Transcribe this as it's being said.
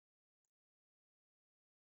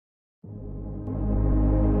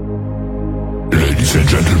Ladies and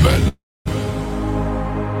gentlemen,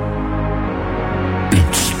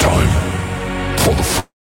 it's time for the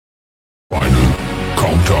final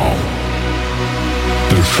countdown.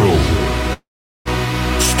 The show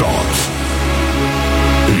starts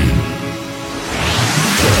in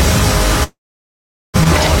 10, 9,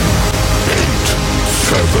 8,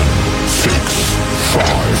 7, 6,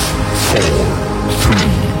 5, 4, 3,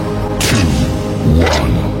 2,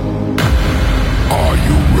 1. Are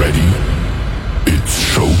you ready? It's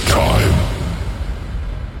showtime.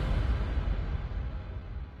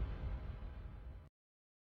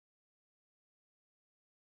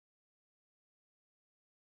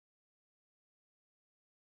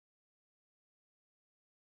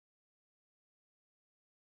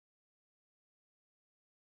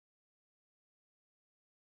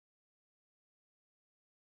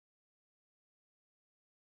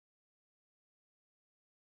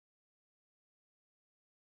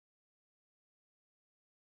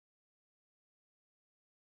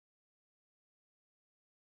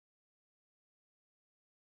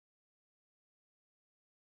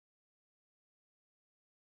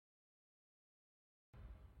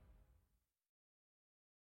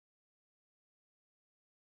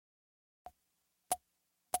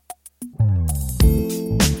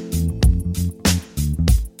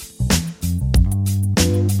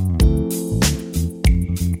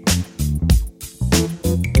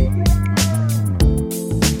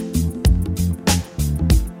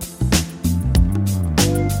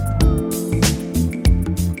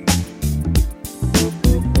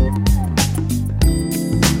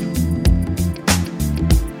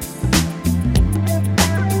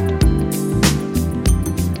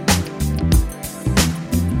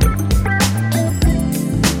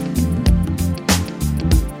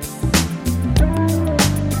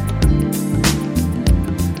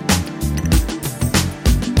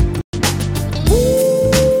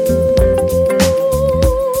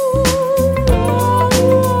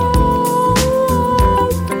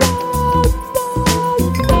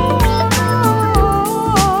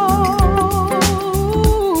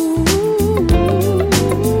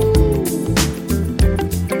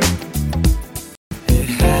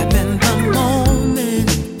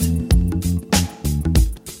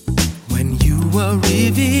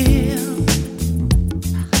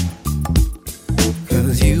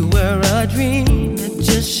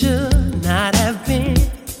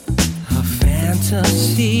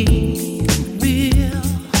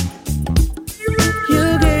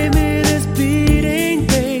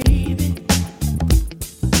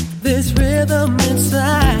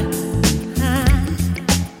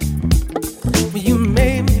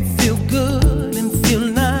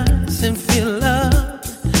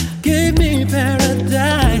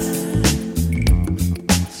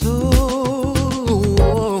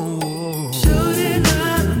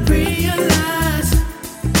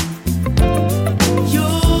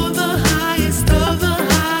 You're the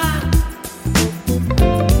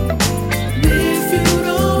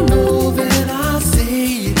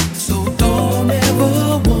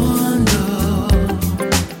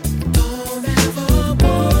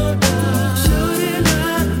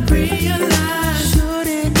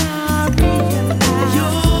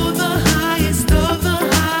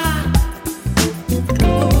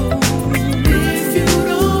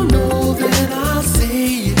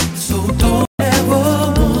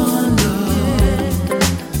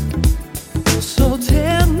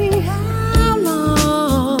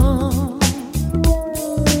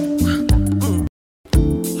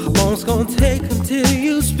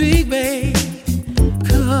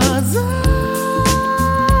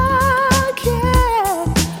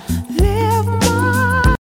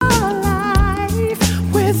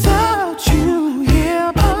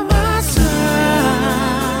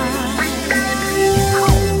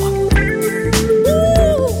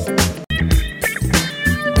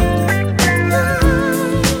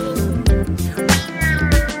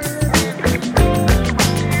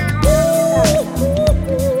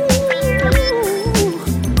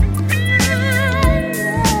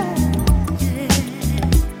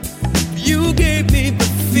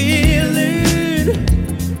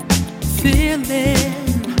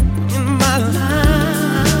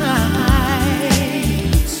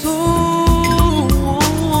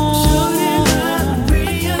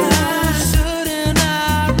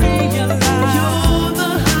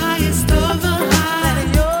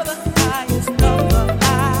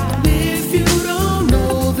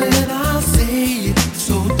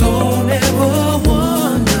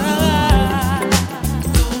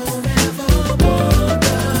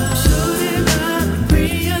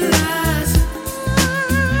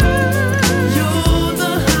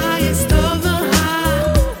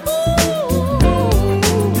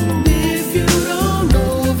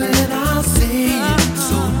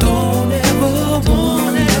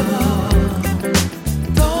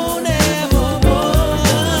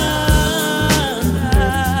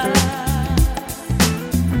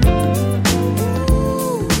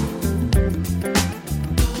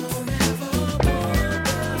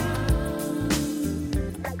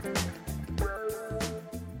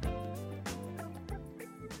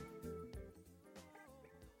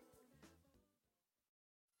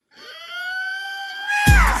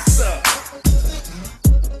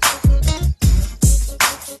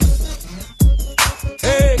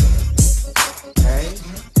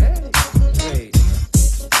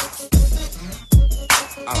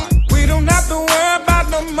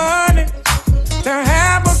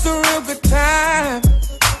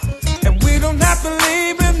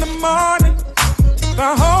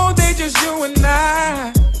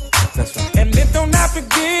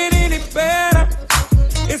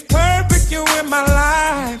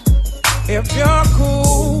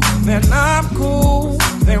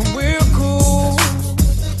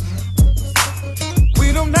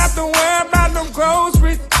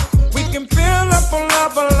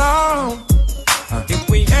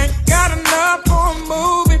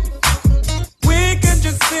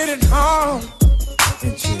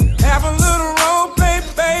and chill. Have a little role play,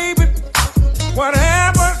 baby.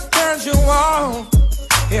 Whatever turns you on.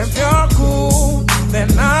 If you're cool, then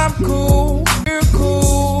I'm cool. You're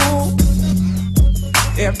cool.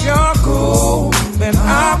 If you're cool, then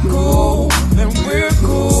I'm cool. Then we're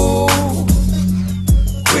cool.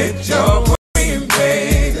 Quit your worrying,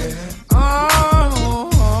 baby.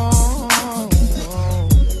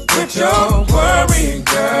 Quit your worrying,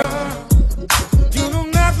 girl. You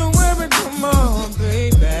don't have to worry no more,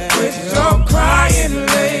 baby. Quit your crying,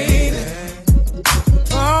 lady.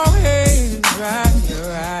 Oh, hey, right, you're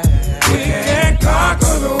right. We can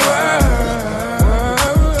conquer the world.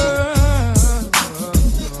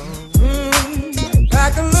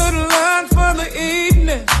 Like a little lunch for the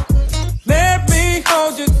evening. Let me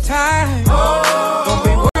hold you tight. Don't be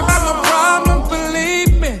worried about no problem,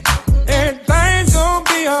 believe me. Everything's gonna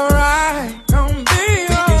be alright. Gonna be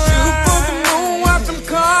alright. We can shoot for the moon, watch some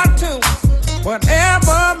cartoons.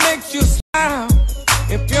 Whatever makes you smile.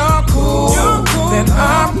 If you're cool, then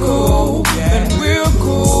I'm cool. Then we're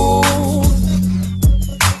cool.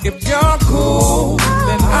 If you're cool,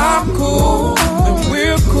 then I'm cool. Then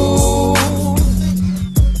we're cool.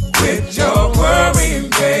 Quit your worrying,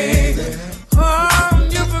 baby.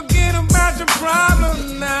 You forget about your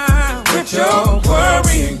problems now. Quit your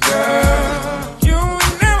worrying, girl. You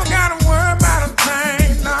never gotta worry about a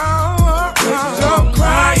thing, no. Quit your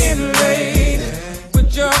crying, lady.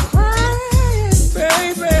 Quit your crying,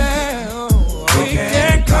 baby. We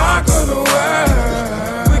can conquer the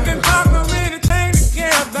world. We can conquer anything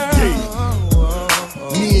together.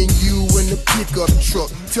 Me and you in the pickup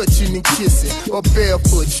truck, touching and kissing, or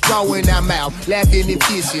barefoot, straw in our mouth, laughing and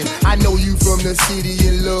fishing. I know you from the city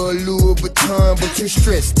and love Louis Vuitton, but you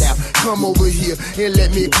stressed out. Come over here and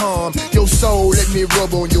let me calm your soul. Let me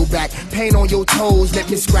rub on your back, paint on your toes. Let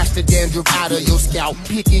me scratch the dandruff out of your scalp,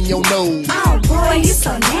 picking your nose. Oh boy, you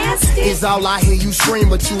so nasty. Is all I hear you scream,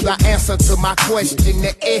 but you the answer to my question.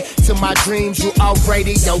 The air to my dreams, you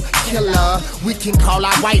already yo killer. We can call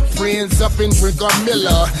our white friends up and drink a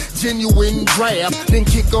Miller, genuine draft, then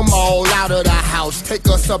kick them all out of the house. Take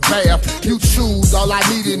us a bath. You choose. All I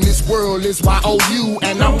need in this world is YOU,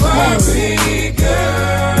 and I'm Don't worry,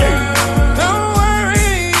 girl. Don't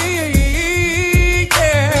worry,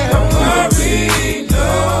 yeah. Don't worry, no.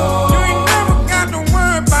 You ain't never got to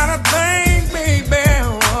worry about a thing, baby.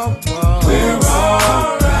 We're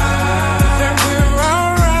alright. Then we're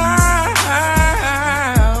alright.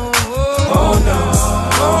 Oh no.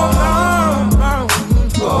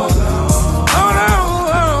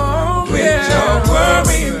 Quit your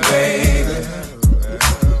worrying, baby.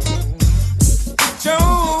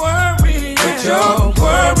 Quit your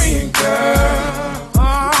worrying, girl.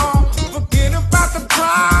 Forget about the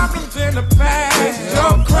problems in the past. Quit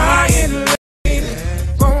your crying, lady.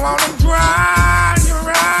 Go on and dry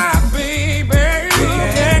your eyes, baby. We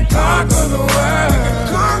can conquer the world.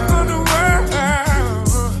 Conquer the world.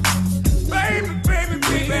 Baby, baby,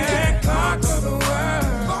 we can conquer the world.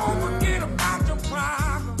 Don't forget about your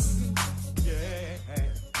problems. Yeah,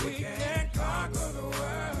 we can conquer the world.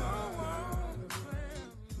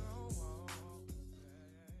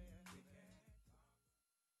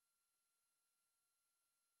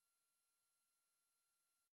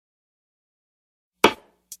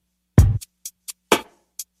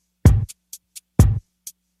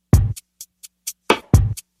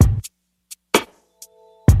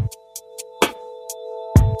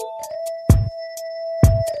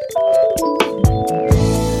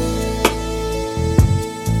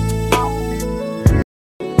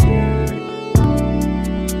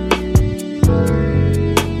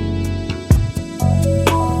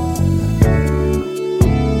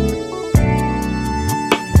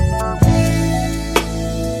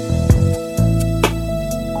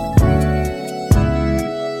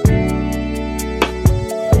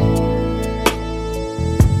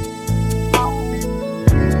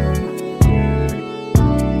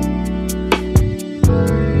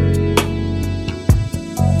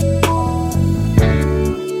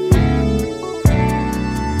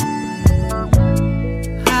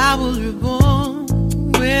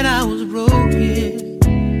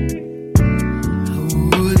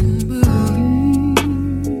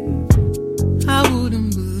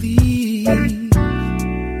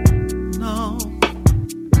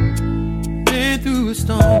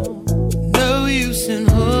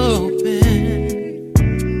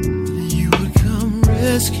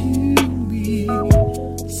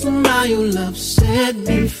 Somehow your love set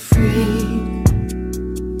me free,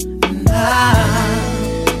 and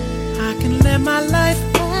I can let my life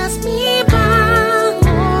pass me by.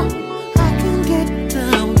 I can get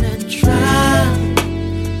down and try,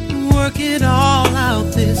 work it all out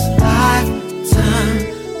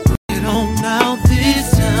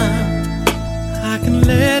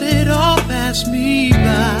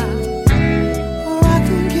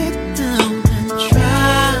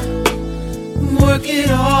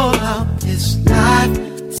this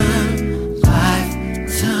lifetime.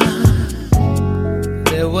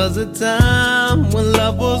 There was a time when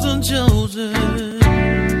love wasn't chosen.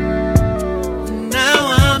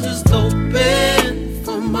 Now I'm just open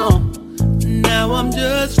for more. Now I'm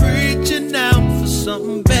just reaching out for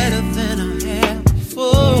something better than I had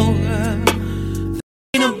before.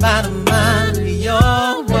 Ain't about a mind of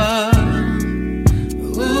your word.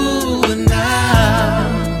 Ooh, and now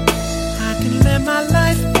I can let my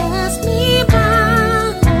life pass me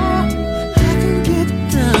by. I can get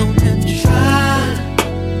down and try,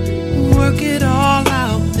 work it all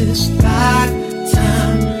out this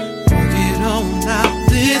lifetime. Work it on out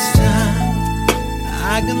this time.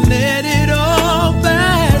 I can let it all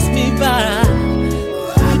pass me by.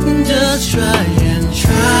 I can just try and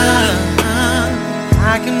try.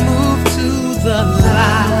 I can move to the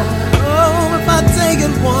light. Oh, if I take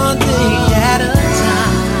it one day at a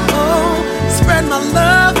time. Oh, spread my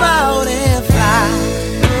love out and fly.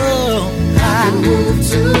 Oh, I can move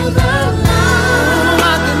to the light. Oh,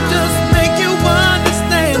 I can just make you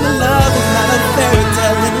understand that love is not a fairy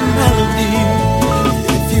tale and a melody.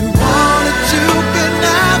 If you want it, you can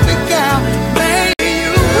have it, girl. Maybe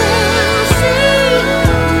you will see.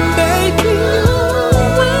 Maybe you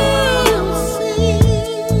will see.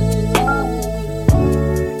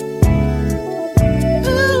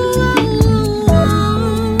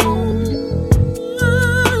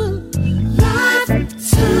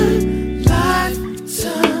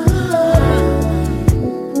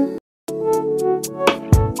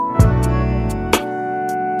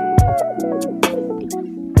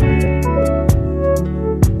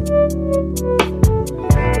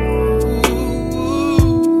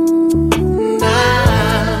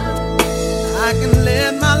 I can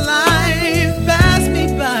let my life pass me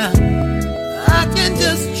by. I can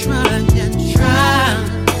just try and try,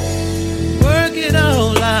 work it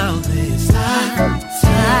all out this lifetime.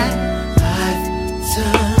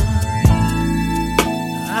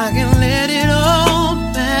 I can let it all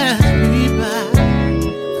pass me by.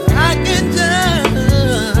 I can just,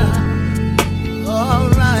 all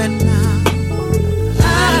right now.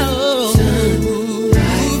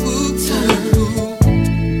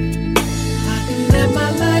 Let my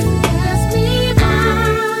life pass me by.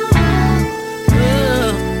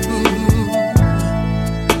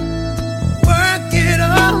 Work it all.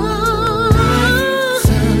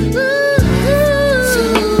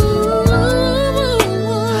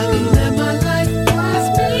 I can let my life pass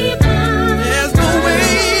me by.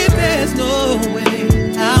 There's no way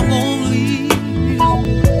I won't leave you.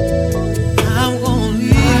 I'm gonna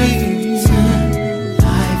leave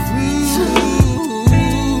life through.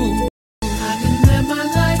 I can let my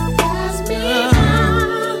life pass me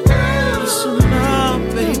by. So now,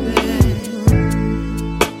 baby,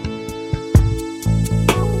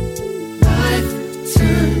 lifetime.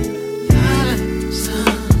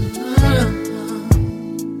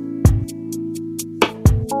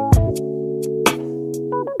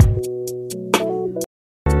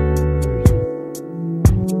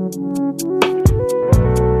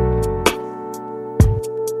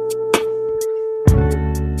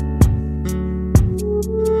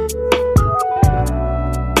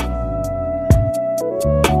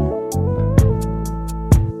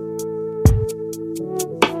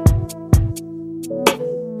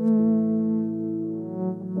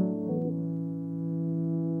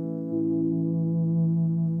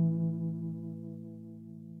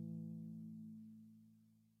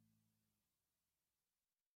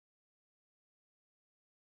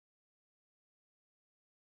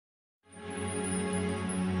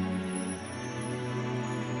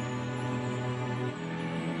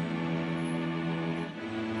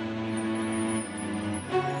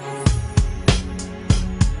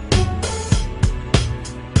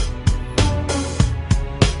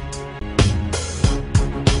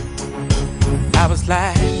 I was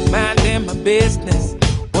like minding my business,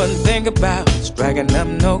 wasn't thinking about striking up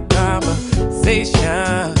no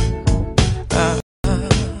conversation.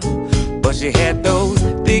 But she had those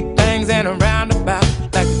thick things and a roundabout,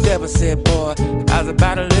 like the devil said, boy, I was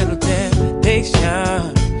about a little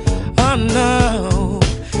temptation. Oh no,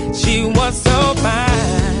 she was so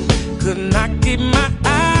fine, could not keep my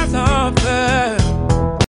eyes off her.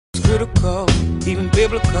 It's critical, even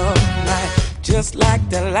biblical, like just like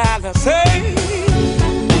Delilah say.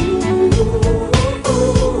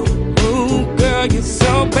 Ooh, girl, you're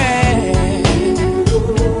so bad,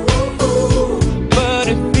 but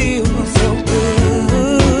it feels so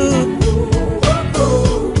good.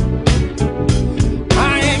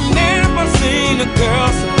 I ain't never seen a girl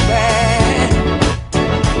so bad.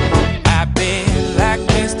 I've been like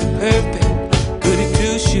Mr. Perfect, goody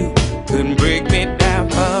two-shoe, couldn't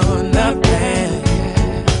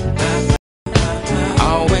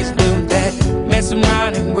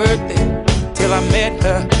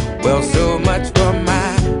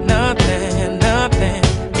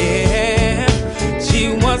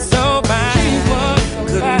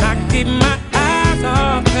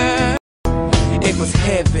was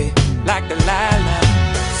heavy like the lilac.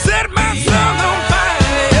 Set my soul on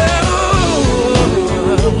fire.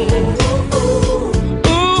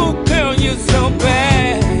 Ooh, girl, you're so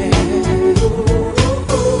bad.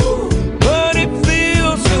 But it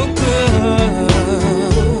feels so good.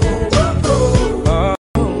 Oh,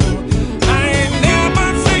 I ain't never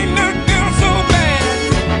seen a girl so bad.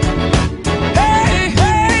 Hey,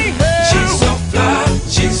 hey, hey. She's so fly,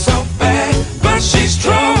 she's so bad, but she's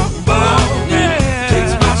trouble.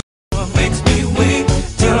 Takes my soul, makes me weak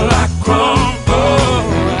till I crumble.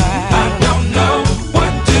 I don't know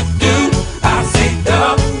what to do, I say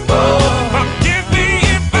double. Forgive me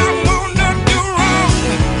if I wanna do wrong.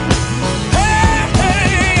 Hey, hey,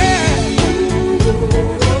 yeah.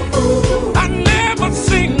 I never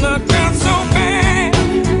seen a girl so bad.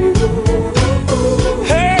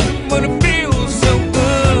 Hey, but it feels so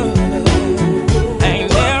good. I ain't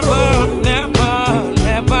never, never,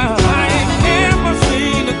 never, I ain't never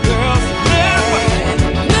seen a girl, never,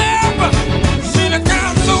 never seen a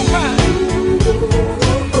girl so bad.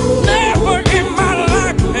 Never in my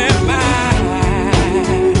life have I.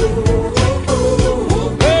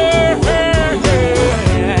 Hey, hey, hey.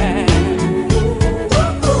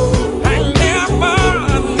 I ain't never,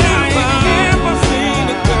 never seen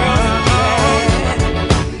a girl so bad.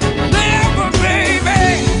 Never, baby.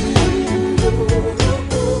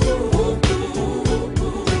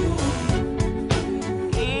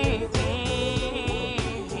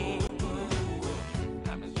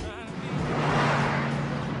 I'm just trying to be.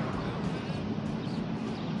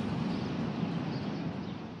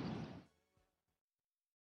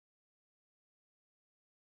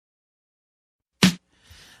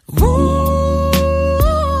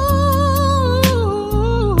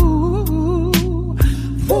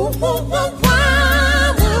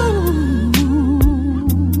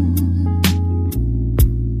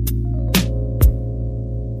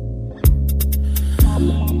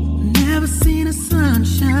 Never seen a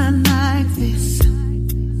sunshine like this.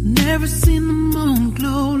 Never seen the moon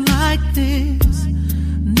glow like this.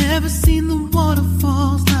 Never seen the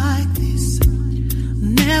waterfalls like this.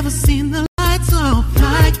 Never seen the lights off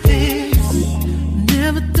like this.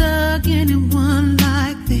 Never dug anyone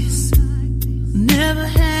like this. Never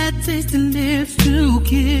had tasty lips to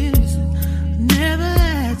kiss. Never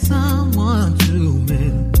had someone to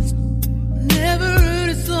miss. Never heard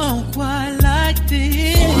a song quite like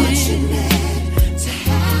this. Fortunate to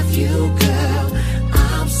have you, girl.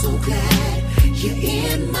 I'm so glad you're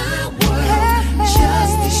in my world.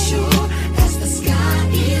 Just as sure as the sky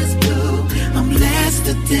is blue, I'm blessed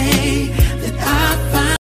today that I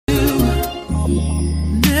found you.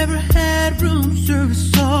 Never had room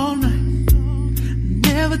service all night.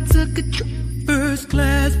 Never took a trip first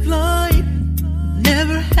class flight.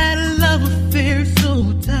 Never had a love affair so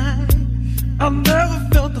tight. I've never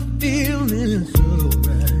felt the feeling so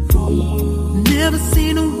right. Never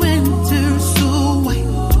seen a winter so white.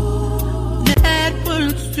 Never had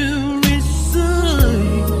words to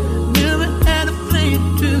recite. Never had a flame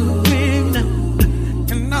to ignite.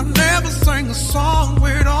 And I never sang a song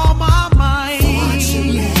with all my might.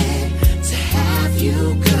 Fortunate to have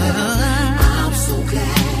you, girl. I'm so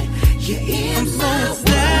glad you're in my world.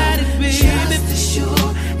 Just as sure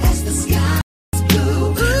as the sky is blue,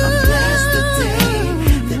 I'm blessed today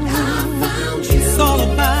that I found you. It's all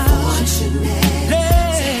about fortunate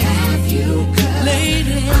to have you, girl.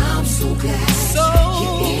 Lady, I'm so glad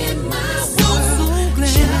you're in my world.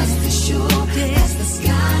 Just as sure as the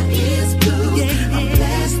sky is blue, I'm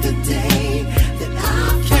blessed today that I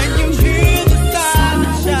found you. Can you hear the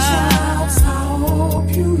sunshine? I hope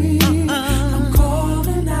you hear. I'm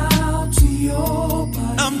calling out to your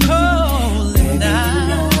body. I'm calling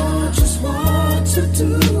out. Just what to do.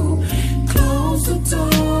 Close the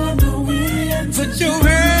door, no wind. Put your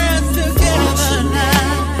hands together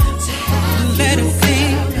now. Let it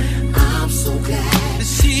sing. I'm so glad that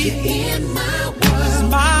you're in my world.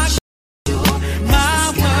 My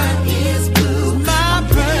world is blue. My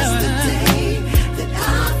world today that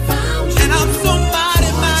I found you. And I'm so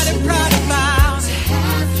mighty, mighty proud about.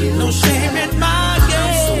 No shame in my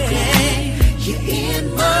game. You're in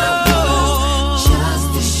my world. Just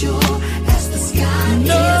as sure as the sky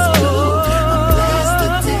is blue. I'm blessed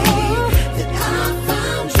today that I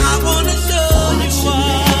found you. I wanna show you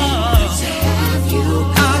all. To have you,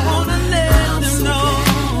 I wanna let them know.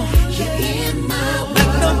 You're in my world.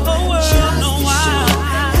 Let the whole world know why.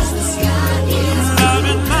 As the sky is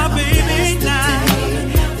loving my baby now.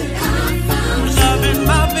 Loving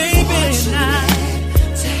my baby now.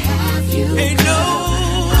 To have you, ain't nobody.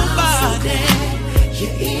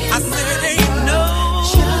 I said ain't no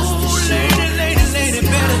lady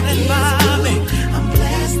better than my baby.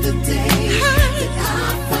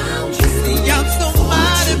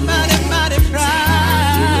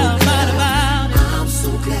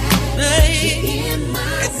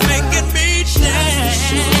 It's making me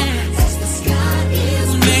dance.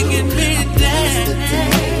 Making me dance.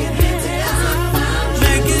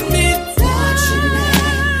 Making me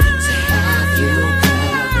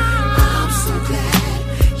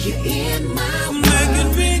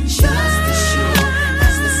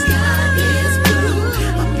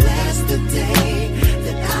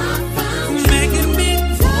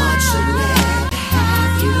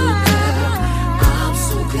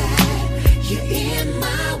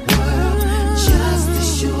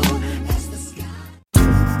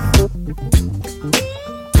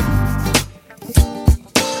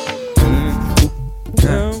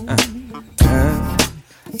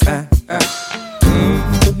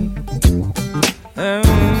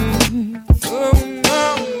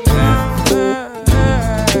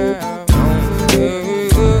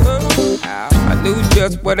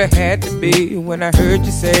what I had to be when I heard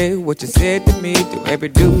you say what you said to me. To every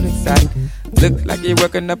dude in sight, look like you're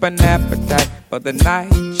working up an appetite for the night.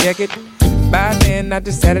 Check it. By then I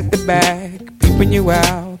just sat at the back, peeping you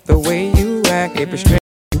out the way you act. Every string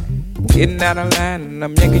getting out of line, and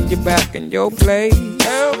I'm yanking you back in your place.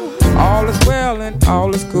 All is well and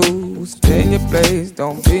all is cool. Stay in your place,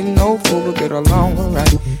 don't be no fool. We'll get along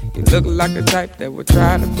alright. You look like the type that would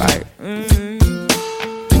try to fight.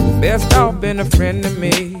 Best off being a friend to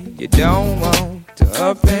me. You don't want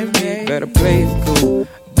to offend me. Better play it cool.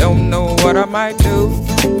 Don't know what I might do.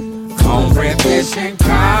 Cornbread, fish, and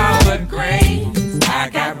collard greens. I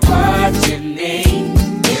got what you need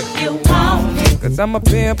if you want it. Cause I'm a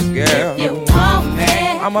pimp girl. If you want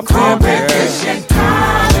it. I'm a pimp girl. Cornbread, fish, and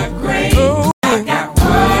collard greens. Ooh. I got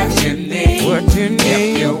what you need. What you need.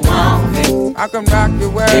 If you want it. I can rock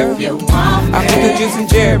your world. If you want it. I put the juice in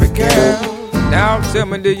Jerry girl. Now tell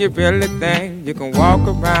me, do you really think you can walk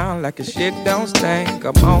around like your shit don't stink?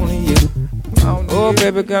 I'm on to you. Oh,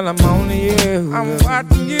 baby girl, I'm on to you. I'm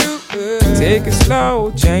watching you. Take it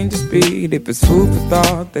slow, change the speed. If it's food for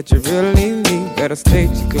thought that you really need, better state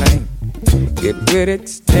your claim. Get with it,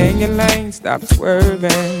 stay in your lane, stop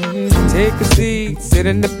swerving. Take a seat, sit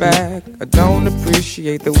in the back. I don't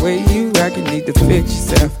appreciate the way you act. You need to fix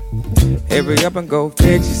yourself. Hurry up and go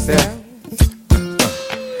fix yourself.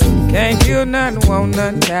 Can't kill nothing, won't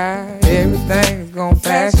nothing die. Everything's gonna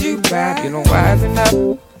pass you by. You don't wisen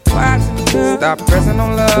up, wisen up. Stop pressing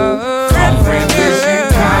on love. Cornbread, fish,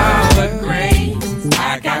 and collard greens.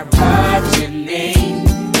 I got what you need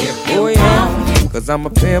if you want it. Cause I'm a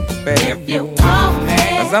pimp, baby. If you want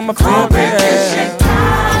it. Cause I'm a pimp, Cornbread, fish, and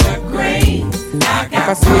collard greens. I got if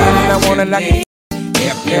I see it and I want it like it.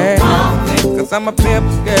 If you want it. Cause I'm a pimp,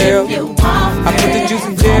 girl. If you want it. I put the juice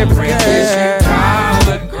in Jerry, Cornbread, fish, and girl.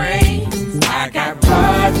 collard greens. I got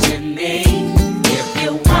what you need if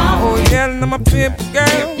you want Oh it. yeah, and I'm a pimp, girl.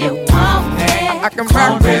 If you want it. I can rock the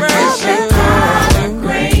Cornbread, fish, and collard world.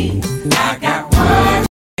 greens. I got what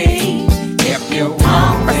you need if you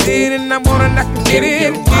want I it. see it and I want it, I can get it,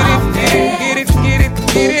 get it, get it, get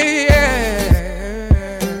it, get it, yeah.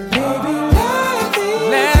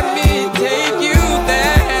 Let me take you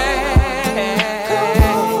there.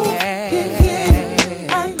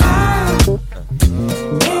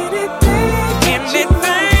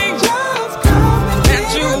 Anything that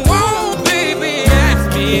you want, baby,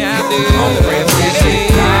 ask me, I do. Cornbread, fish, and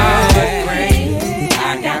collard greens.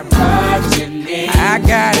 I got what you need. I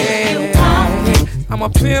got it. I'm a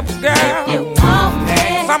pimp girl. You want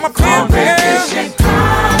it. I'm a pimp Cornbread, girl. fish, and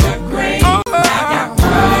collard greens. I got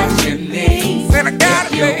what you need. Said I got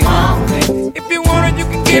it, You baby. want it. If you want it, you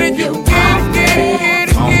can get it. You can get it, get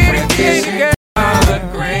it, Cornbread, get fish, it, and get it, collard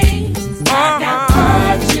greens. I got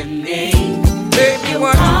what you need. baby,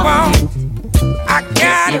 what you want? I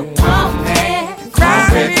got You it. want it. Right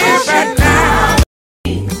Cornbread, here, fish, right and now.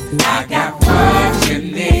 I got what you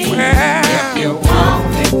need. If you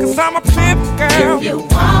want it. Cause I'm a pimp girl. If you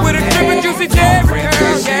want With a it. drippin' juicy Jerry Cornbread,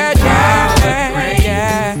 girl. fish, Yeah, and collard yeah, greens.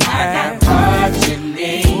 yeah. I got what you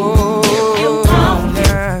need. Oh, If you want it.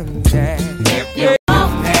 yeah. If you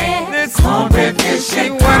want it. Listen, Cornbread, fish, see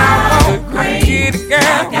and what I want, collard I can get it, I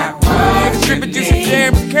girl. got what you Drippin' juicy need.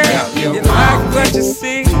 Jerry girl. If You you like want what it. you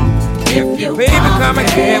see? If you Baby, want come and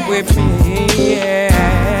it. get with me,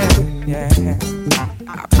 yeah, yeah.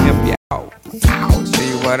 I'll pimp you out. I'll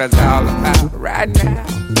see what it's all about right now,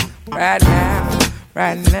 right now,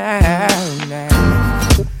 right now,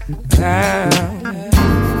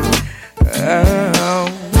 oh.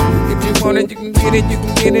 If you want it, you can get it, you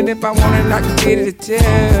can get it. If I want it, I can get it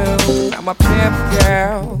too. I'm a pimp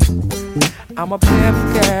girl. I'm a pimp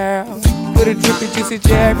girl. With a drippy, juicy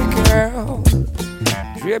Jerry girl.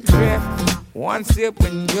 Drip, drip, one sip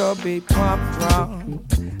and you'll be pumped drunk,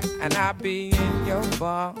 and I'll be in your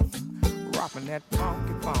bunk, dropping that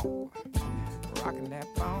funky funk, rocking that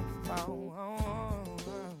funky funk.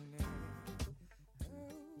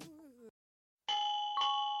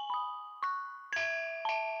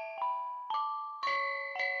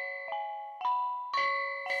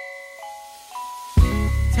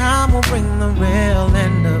 Time will bring the real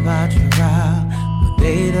end of our trial. One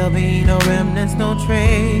day there'll be no remnants, no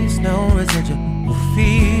trace, no residual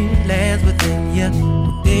feelings within you.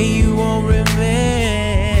 One day you won't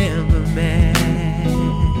remember me.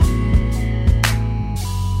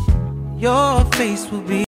 Your face will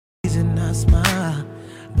be and I smile,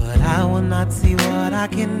 but I will not see what I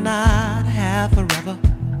cannot have forever.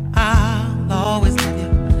 I'll always love you.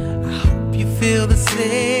 I hope you feel the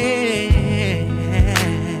same.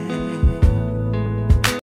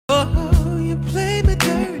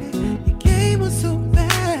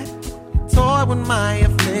 When my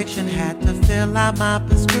affliction had to fill out my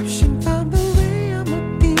prescription, found the way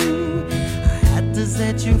I'ma be. I had to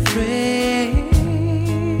set you free,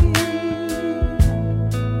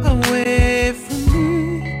 away from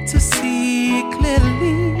me, to see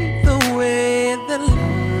clearly the way that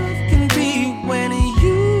love can be when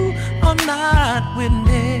you are not with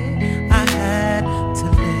me. I had to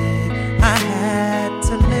live, I had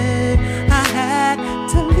to live, I had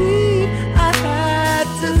to leave, I had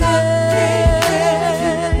to live.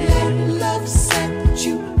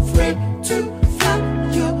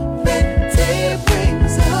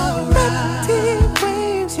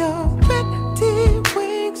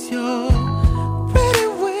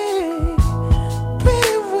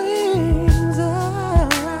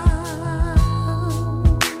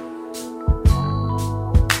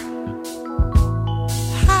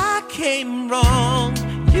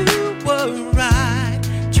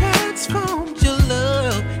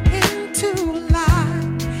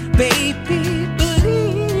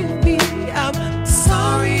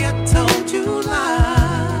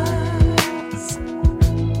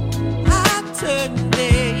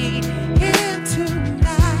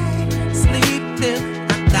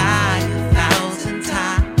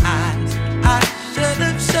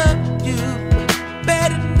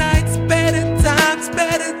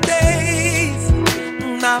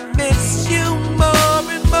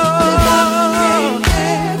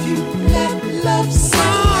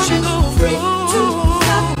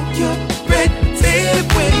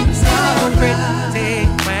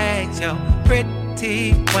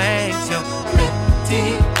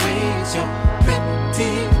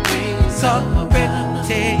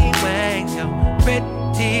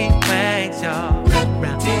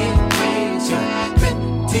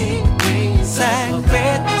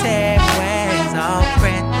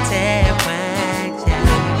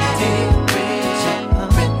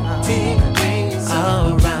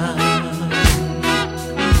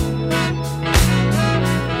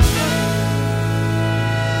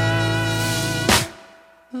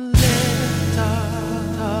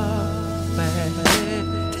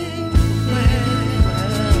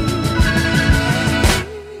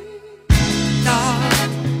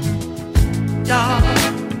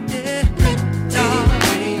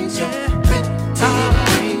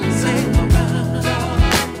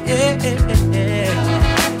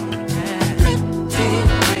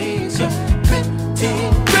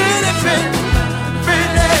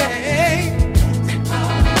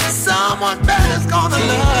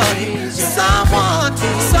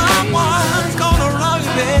 Someone's gonna love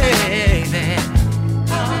you, baby.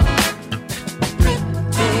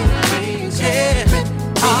 Yeah.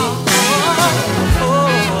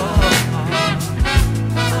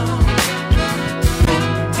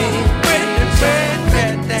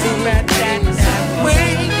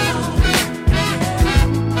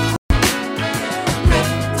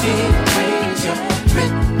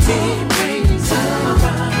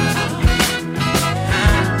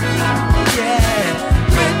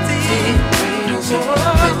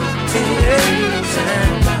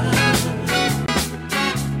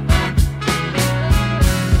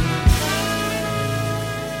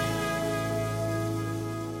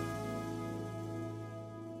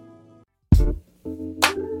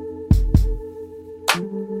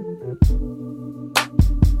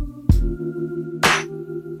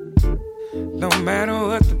 No matter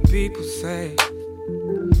what the people say,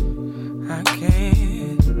 I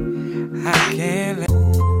can't let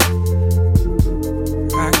go.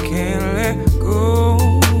 I can't let go.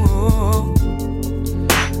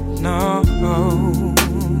 No.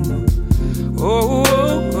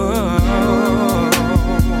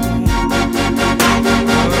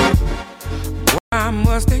 Why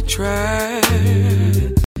must they try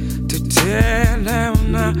to tear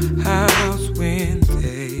down our house when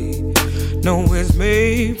they know it's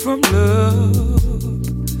made from love,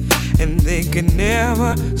 and they could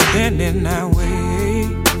never stand in our way.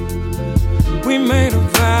 We made a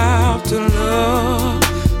vow to love,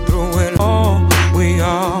 through it all, we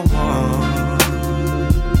are one.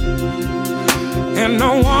 And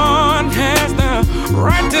no one has the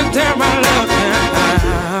right to tear my love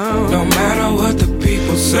down. No matter what the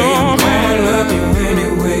people say, I'm gonna love you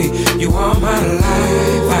anyway. You are my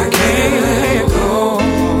life, I can't let go.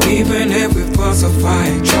 Even if we fuss or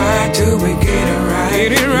fight, try till we get it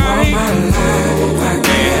right. You are my life, I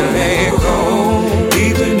can't let go.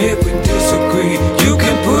 Even if we disagree, you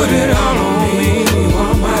can put it all on me. You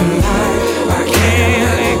are my life, I can't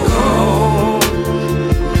let go.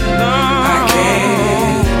 No, I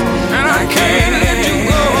can't, and I can't let you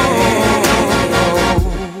go.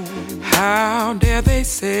 How dare they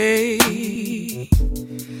say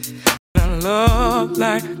a love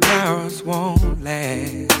like ours won't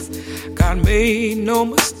last? God made no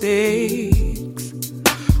mistakes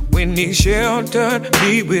when He sheltered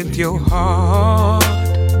me with your heart.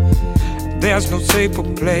 There's no safer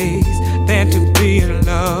place than to be in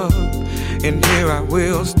love, and here I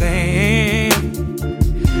will stand.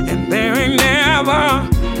 And there ain't gonna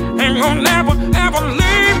never, ever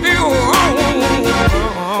leave you alone.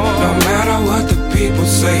 No matter what the people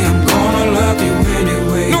say, I'm gonna love you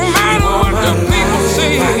anyway. No matter what the people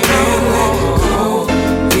say, I can't let you go.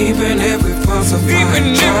 Even if we fuss or fight, even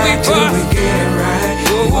if we till we get it right.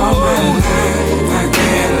 You are my life, I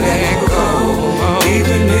can't let go.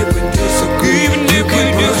 Even if we disagree, even if we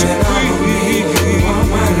disagree, you are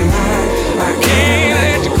my life, I can't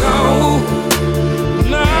let you go.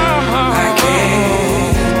 No, I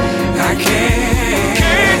can't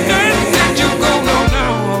let you go. No, no.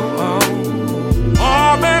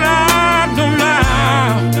 All that I do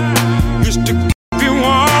now is to keep you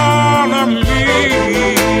on me.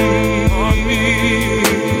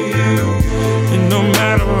 And no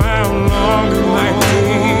matter how long it might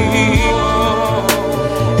take,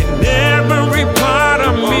 and every part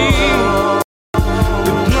of me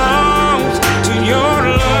belongs to your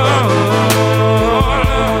love.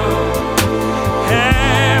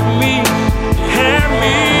 Have me,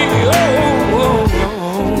 oh, oh,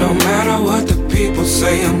 oh. No matter what the people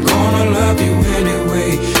say, I'm gonna love you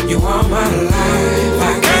anyway. You are my life,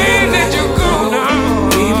 I can't let you go now.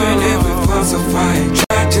 Even if we fuss or fight,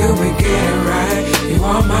 try till we get it right. You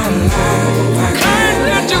are my life, I can't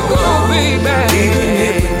let you go, baby. Even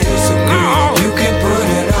if we disagree, you can put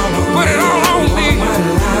it all on me. Put it all on me. You are my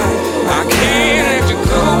life, I can't let you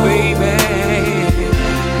go, baby.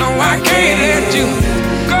 No, I can't let you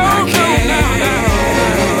go,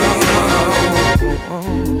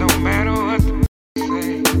 no matter what the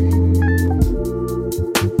say.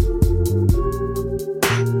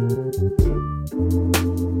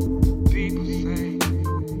 People say.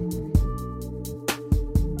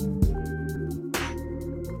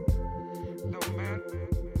 No matter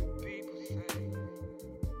what people say.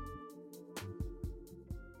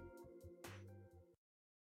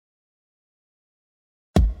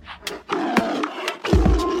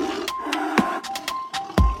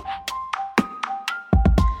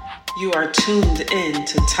 You are tuned in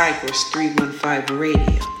to Tigress 315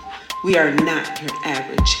 Radio. We are not your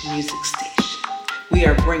average music station. We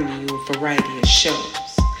are bringing you a variety of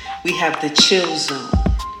shows. We have the Chill Zone,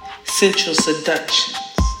 Central Seductions,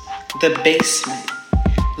 The Basement,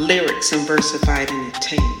 Lyrics and Versified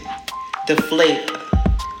Entertainment, The Flavor.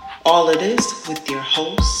 All of this with your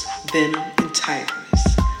hosts, Venom and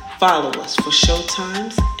Tigress. Follow us for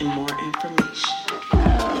showtimes and more information.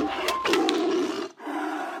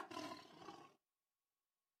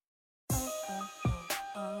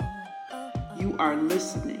 You are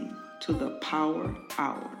listening to the Power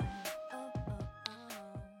Hour.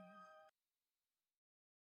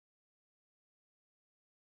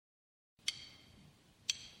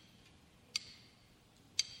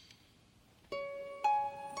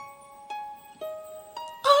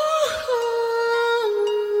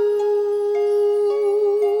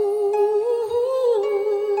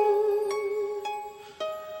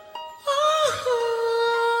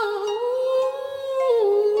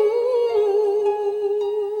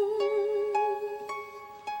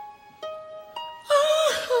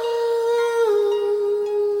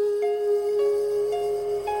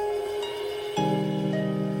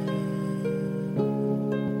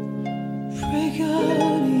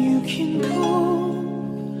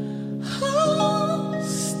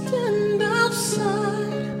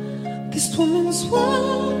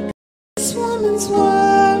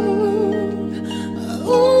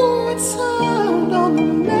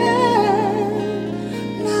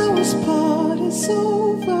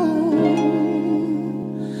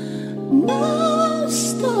 Now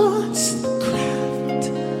starts the craft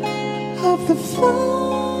of the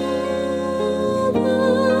flower.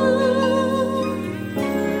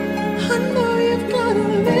 I know you've got a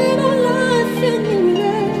little life in you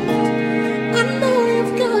left. I know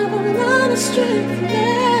you've got a lot of strength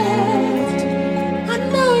left. I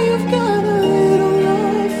know you've got a little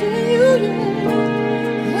life in you left.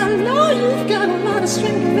 I know you've got a lot of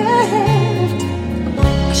strength left.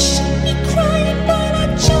 I shouldn't be crying, but I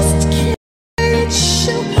just can't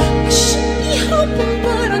show. I should be hoping,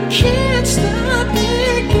 but I can't stop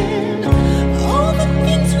thinking. All the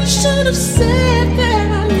things we should have said that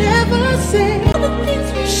I never said. All the things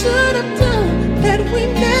we should have done that we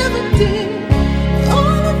never did.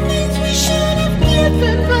 All the things we should have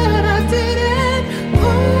given, but I didn't.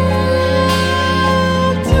 Oh,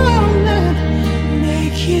 darling,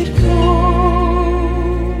 make it go.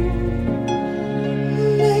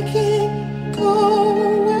 Make it go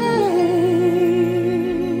away.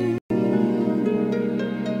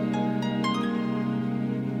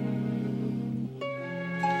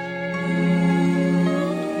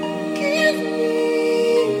 Give me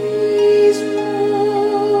these moments.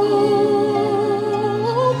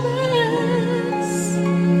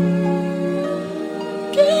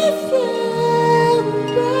 Give them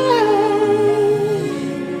back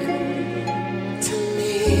to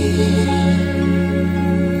me.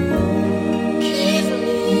 Give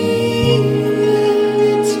me a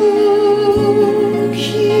little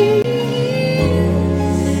kiss.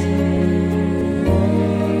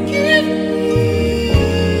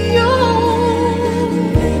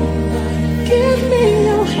 Give me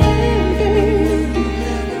your hand, baby.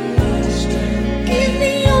 Give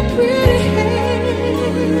me your pretty hand.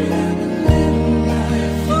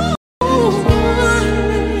 Oh,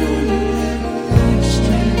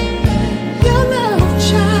 your love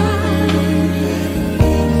child.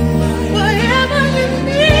 Whatever you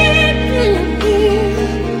need me to be.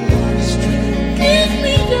 Give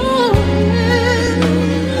me your hand.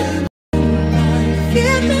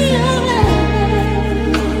 Give me your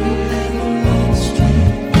hand.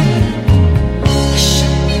 I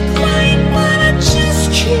should be crying, but I just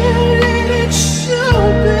can't let it show,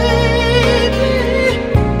 baby.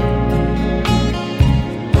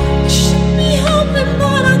 I should be hoping,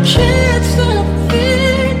 but I can't stop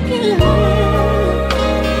thinking.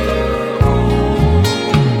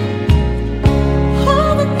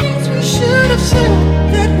 All the things we should have said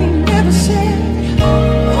that we never said.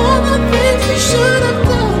 All the things we should have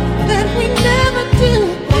done that we never did.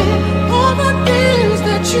 All the things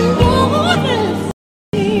that you wanted from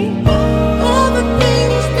me. All the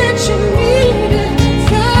things that you needed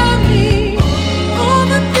from me. All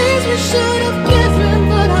the things we should have given,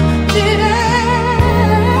 but I didn't.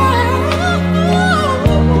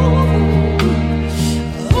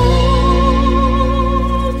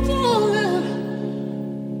 Oh, darling,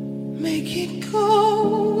 make it go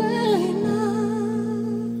away now.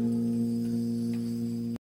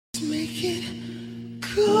 Make it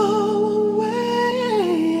go away.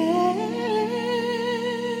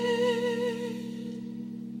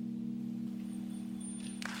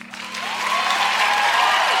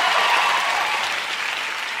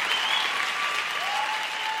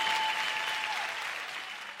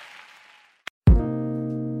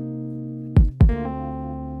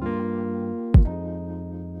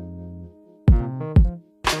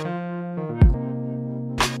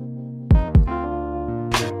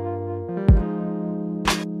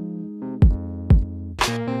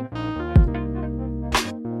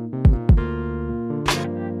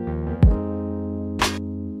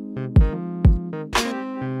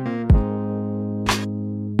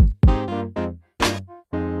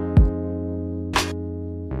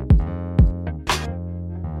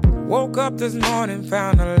 Woke up this morning,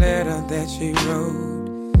 found a letter that she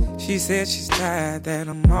wrote. She said she's tired, that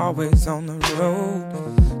I'm always on the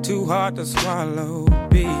road. Too hard to swallow,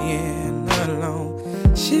 being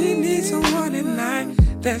alone. She needs someone at night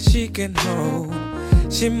that she can hold.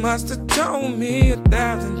 She must have told me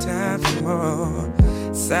 1,000 times more.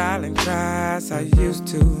 Silent cries I used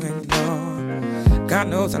to ignore. God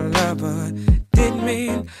knows I love her, didn't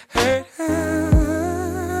mean hurt her.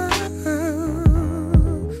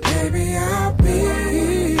 Baby, I'll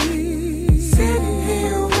be sitting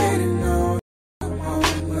here waiting on you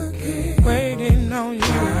home again. Waiting on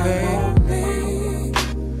you, baby.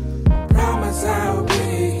 Promise I'll be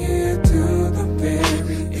here to the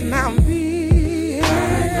very end. And I'll be by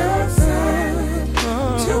your side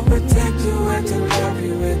to protect you and to love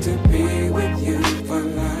you and to be with you for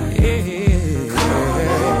life. Yeah.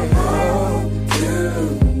 Come home to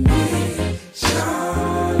me.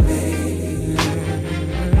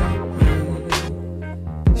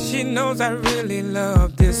 knows I really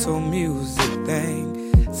love this whole music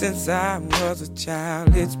thing. Since I was a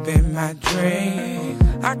child, it's been my dream.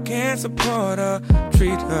 I can't support her,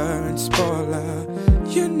 treat her and spoil her.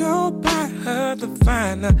 You know, buy her the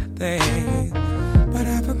finer things. But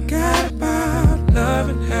I forgot about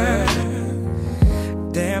loving her.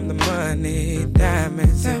 Damn the money,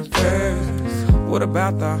 diamonds and furs. What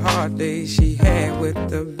about the hard days she had with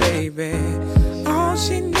the baby? All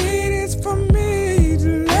she needs is for me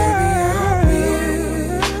to love.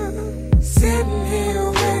 Sitting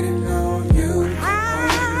here waiting on you.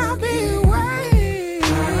 I'll be waiting.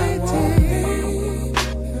 I won't be.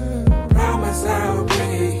 Promise I'll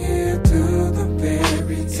be here to the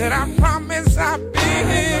very end. Said I promise I'll be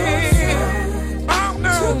here. Oh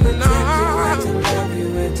no, no. To love you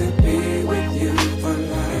and to be with you for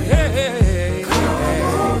life. Hey,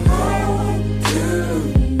 come home to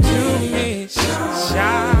me,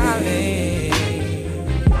 Charlie.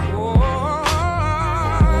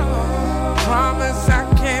 Promise I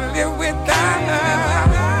can't live without her.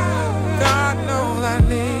 God knows I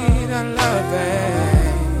need a loving.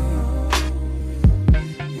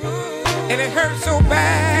 And it hurts so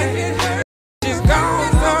bad. She's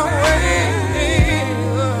gone away.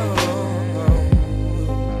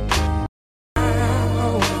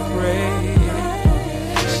 Oh, pray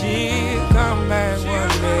she'll come back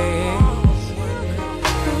one day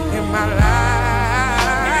in my life.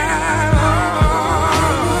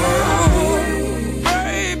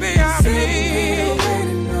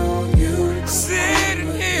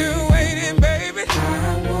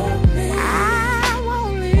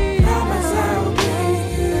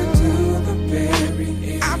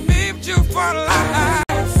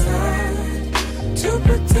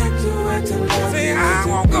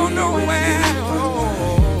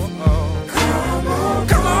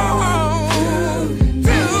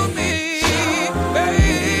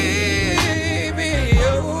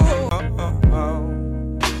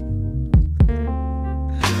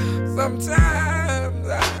 Sometimes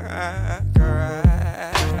I cry.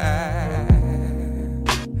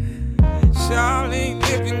 Charlene,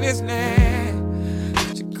 if you're listening,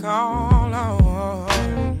 would you call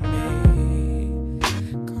on me?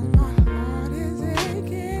 'Cause my heart is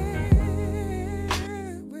aching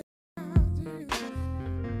without you.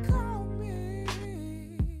 Call me,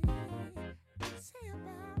 say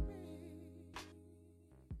about me.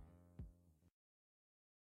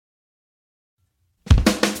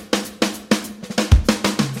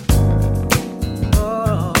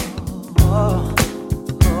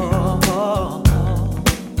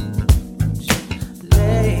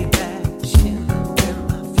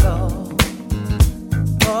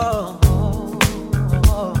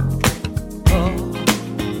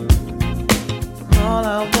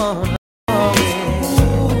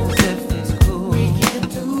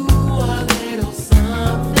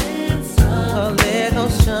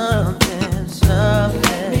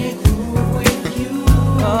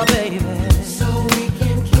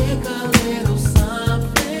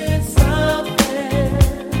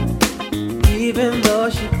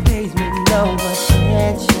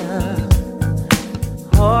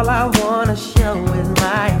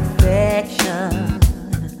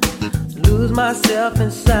 Myself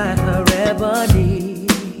inside her ebony,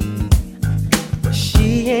 but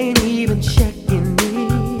she ain't even checking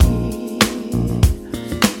me.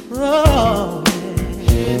 Oh,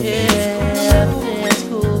 yeah, it's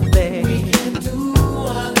cool, baby. We can do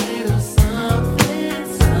a little something,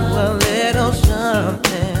 something. A little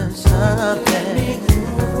something, something.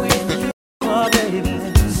 With you, oh, baby.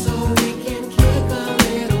 So we can kick a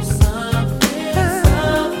little something,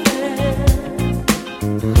 something.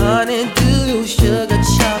 Honey, sugar,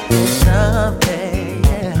 chocolate, something,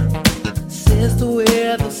 yeah. Sister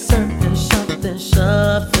with a certain something,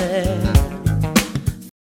 something.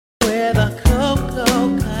 With a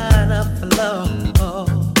cocoa kind of flow.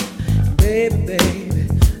 Baby, baby,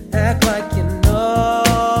 act like you know.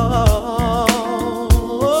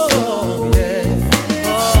 Yeah.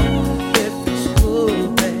 Oh, if it's cool,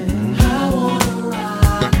 baby, I wanna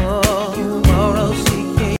ride. Oh,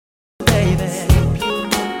 R-O-C-K, baby.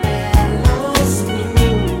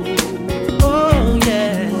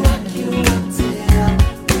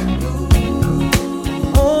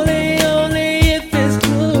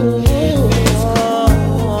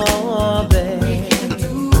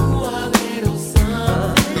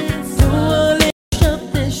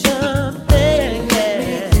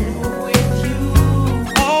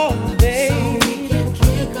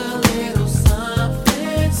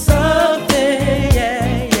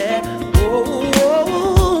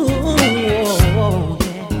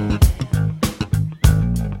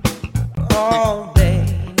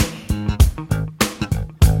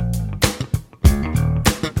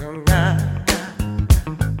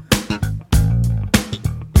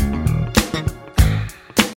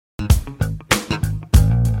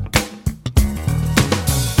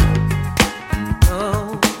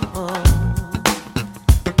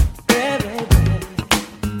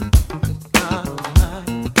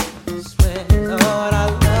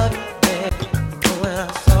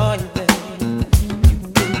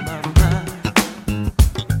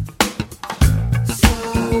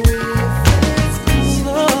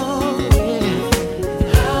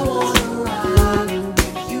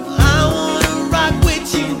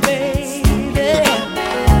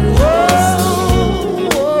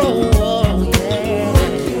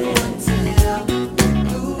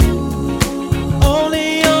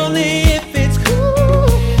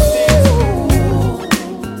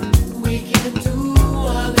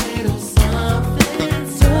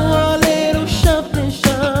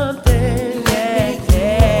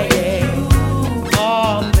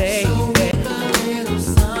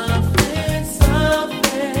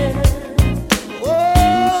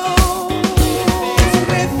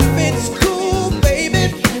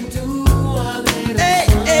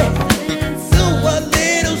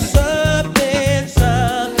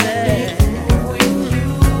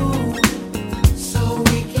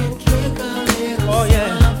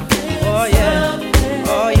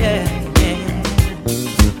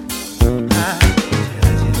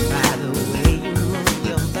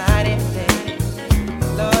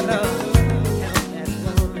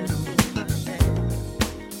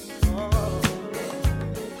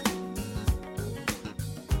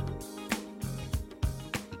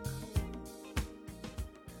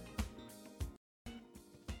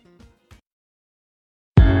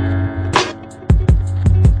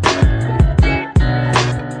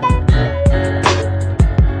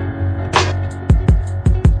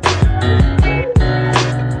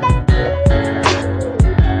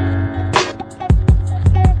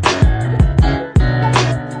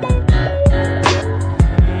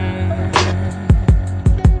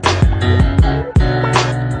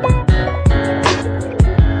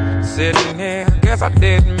 guess I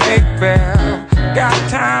didn't make well. Got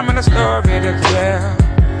time and a story to tell.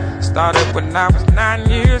 Started when I was 9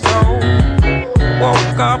 years old.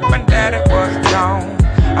 Woke up and daddy was gone.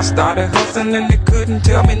 I started hustling and they couldn't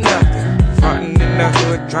tell me nothing. Frontin' in the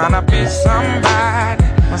hood trying to be somebody.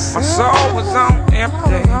 My soul was on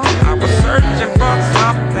empty. I was searching for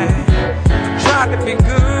something. Tried to be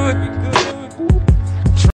good,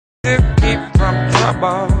 tried to keep from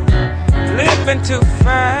trouble. Living too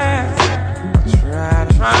fast,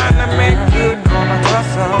 trying to make good on a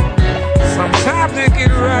hustle. Sometimes it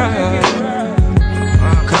get rough.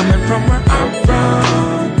 Coming from where I'm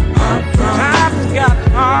from, times got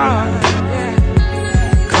hard.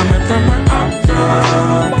 Coming from where I'm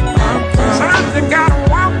from, times you gotta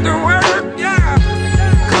walk the work, yeah.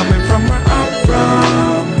 Coming from where I'm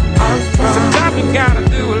from, sometimes you gotta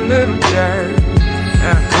do a little dirt.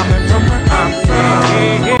 Coming from where I'm from,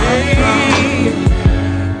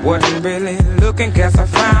 wasn't really looking, guess I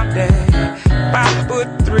found it.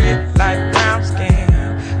 5'3", light brown skin.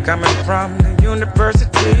 Coming from the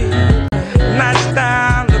university, nice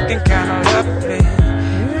style, looking kinda lovely.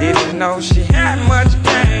 Didn't know she had much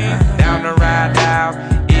game. Down the ride out,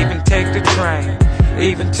 even take the train.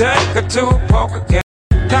 Even take her to a poker game.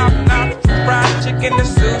 Top notch fried chicken and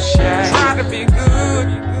sushi. Try to be good,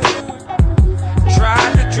 try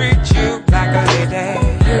to treat you like a lady.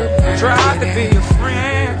 Try to be a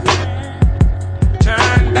friend,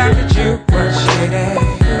 turned out that you were shady.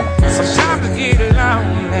 Sometimes I get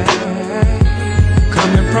lonely.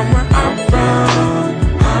 Coming from where I'm from,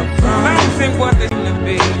 things ain't what they seem to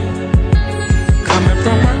be. Coming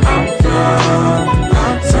from where I'm from,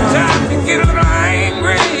 sometimes you get a little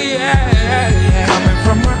angry, yeah. Coming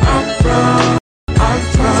from where I'm from,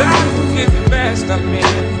 sometimes you get the best of me.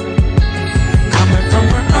 Coming from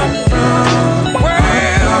where I'm from,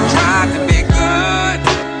 well, I'm trying to be good,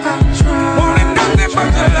 wanting nothing but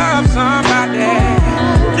to love somebody.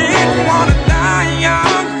 Didn't wanna die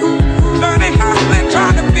young, learning hustling,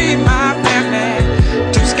 trying to be my family.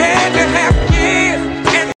 Too scared to have kids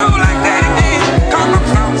and do like that again. Cause I'm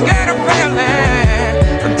so scared of failing.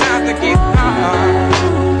 Sometimes it gets hard.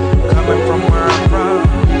 Coming from where I'm from.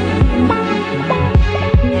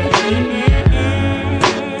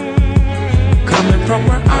 Coming from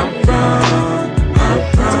where I'm from.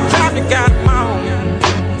 Sometimes you got moan.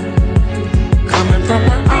 Coming from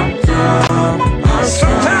where I'm from.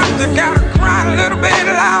 Sometimes you gotta cry a little bit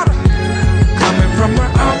louder. Coming from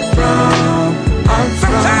where I'm from.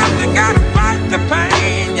 Sometimes you gotta fight the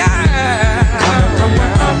pain, yeah. Coming from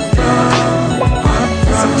where I'm from.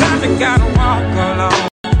 Sometimes you gotta walk alone.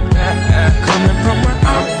 Coming from where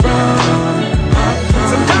I'm from.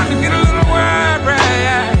 Sometimes you get a little worried,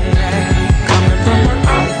 yeah. Coming from where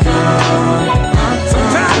I'm from.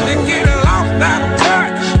 Sometimes you get lost out of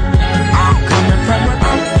touch. Coming from where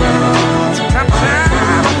I'm from. Sometimes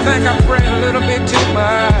I think I pray a little bit too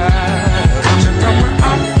much. Coming from where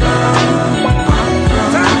I'm from.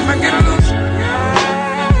 Sometimes I get a little scared.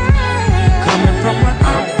 Coming from where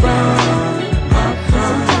I'm from.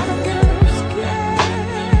 Sometimes I get a little scared.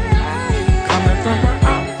 Coming from where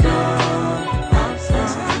I'm from.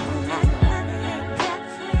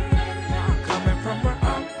 Coming from where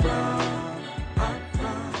I'm from.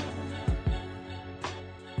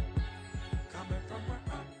 Coming from where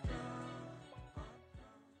I'm from.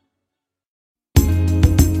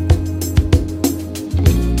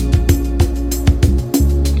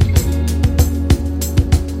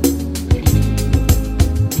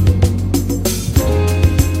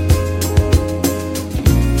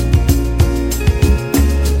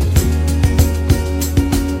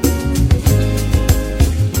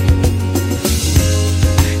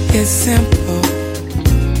 It's simple,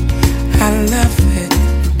 I love it.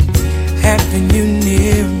 Having you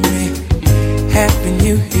near me, having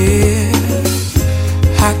you here.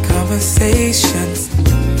 Hot conversations,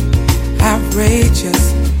 outrageous.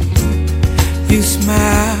 You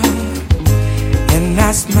smile, and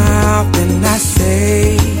I smile, and I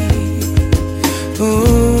say,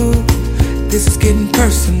 oh, this is getting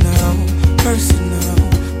personal, personal,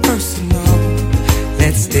 personal.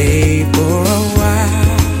 Let's stay for a while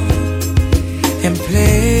and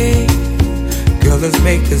play. Girl, let's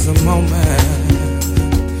make this a moment.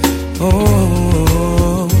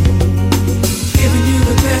 Oh, giving you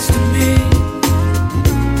the best of me.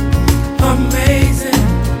 Amazing,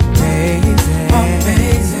 amazing,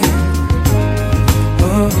 amazing.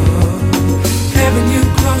 Oh, having you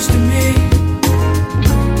close to me.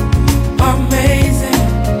 Amazing,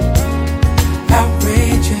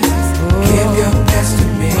 outrageous. Give your best to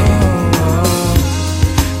me.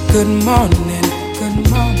 Good morning, good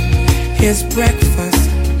morning. Here's breakfast.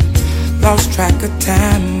 Lost track of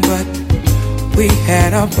time, but we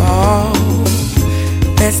had a ball.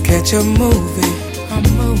 Let's catch a movie,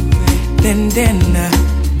 then dinner.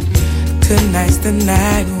 Tonight's the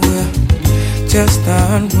night we'll just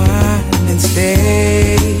unwind and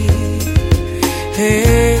stay.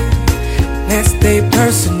 Hey, let's stay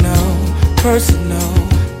personal.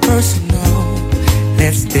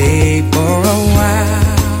 Let's stay for a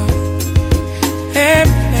while. Hey,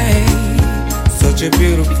 such a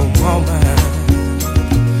beautiful moment.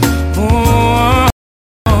 Oh,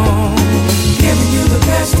 giving you the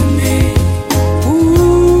best of me.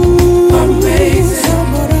 Ooh, amazing,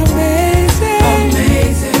 somewhat amazing,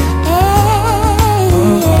 amazing.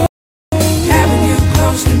 Oh, having you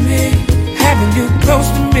close to me, having you close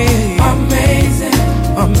to me. Amazing,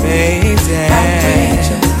 amazing,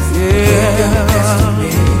 outrageous. Yeah, give you the best of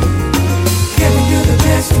me, giving you the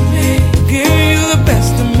best of me, giving you the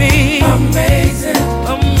best of me. Amazing,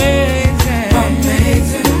 amazing,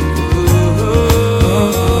 amazing.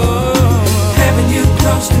 Having you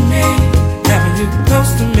close to me, having you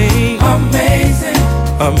close to me. Amazing,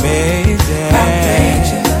 amazing,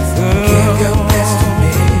 outrageous. Give your best to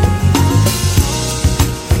me.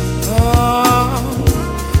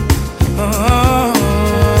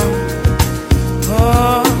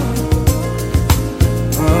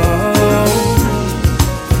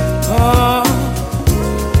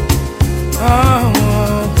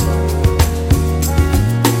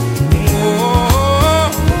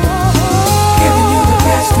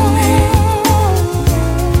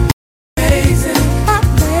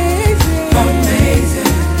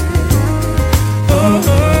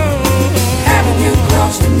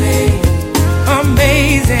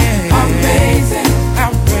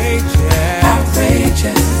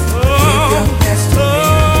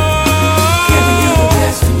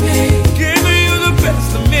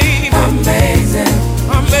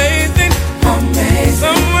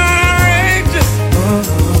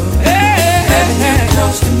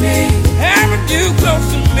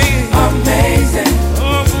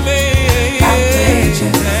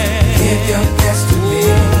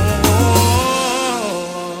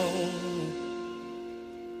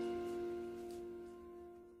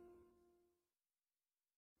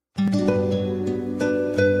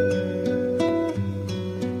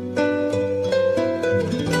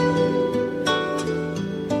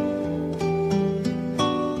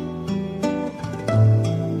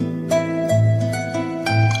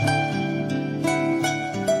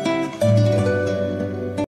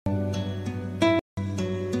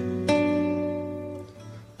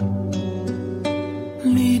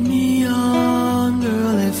 Lead me on,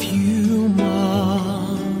 girl, if you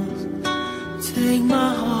must. Take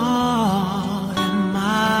my heart and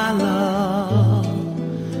my love.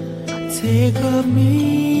 Take of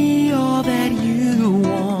me all that you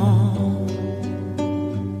want.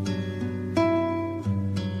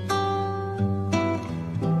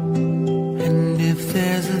 And if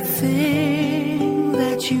there's a thing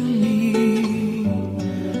that you need,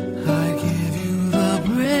 I give you the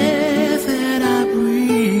breath that I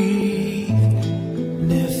breathe.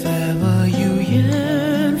 And if ever you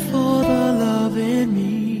yearn for the love in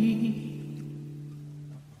me,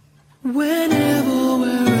 whenever,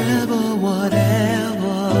 wherever,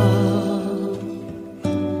 whatever,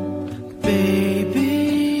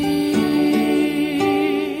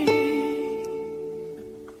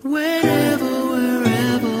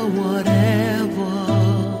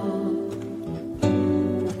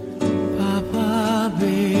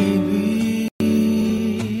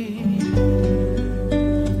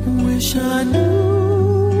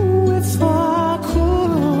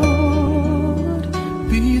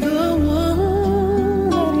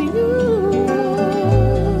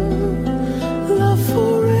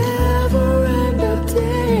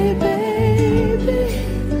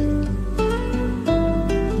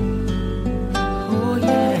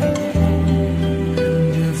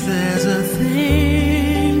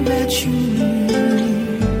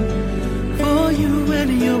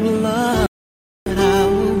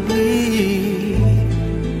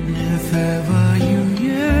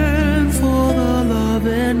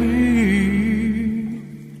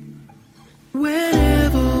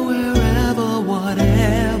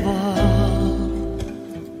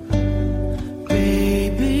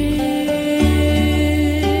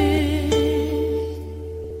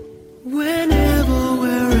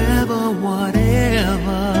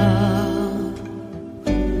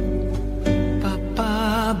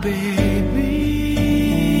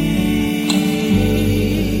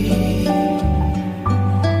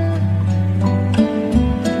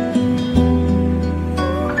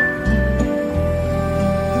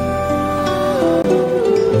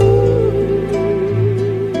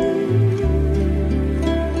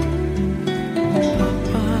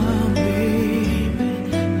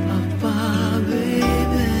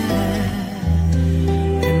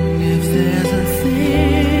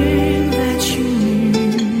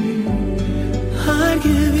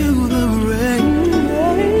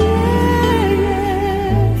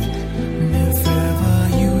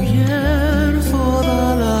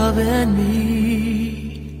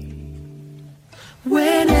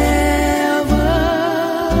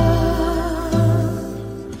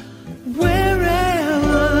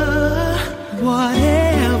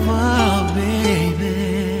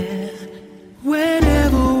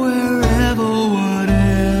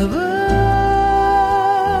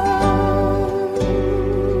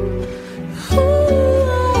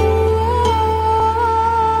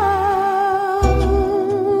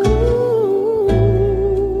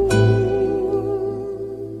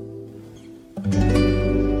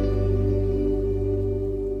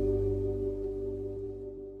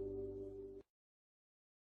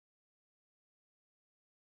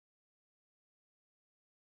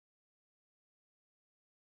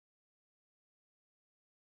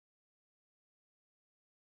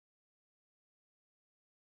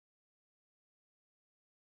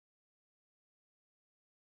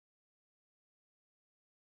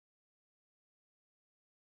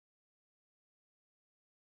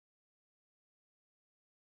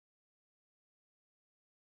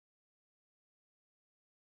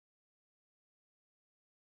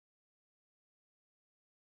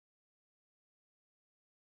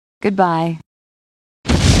 Goodbye.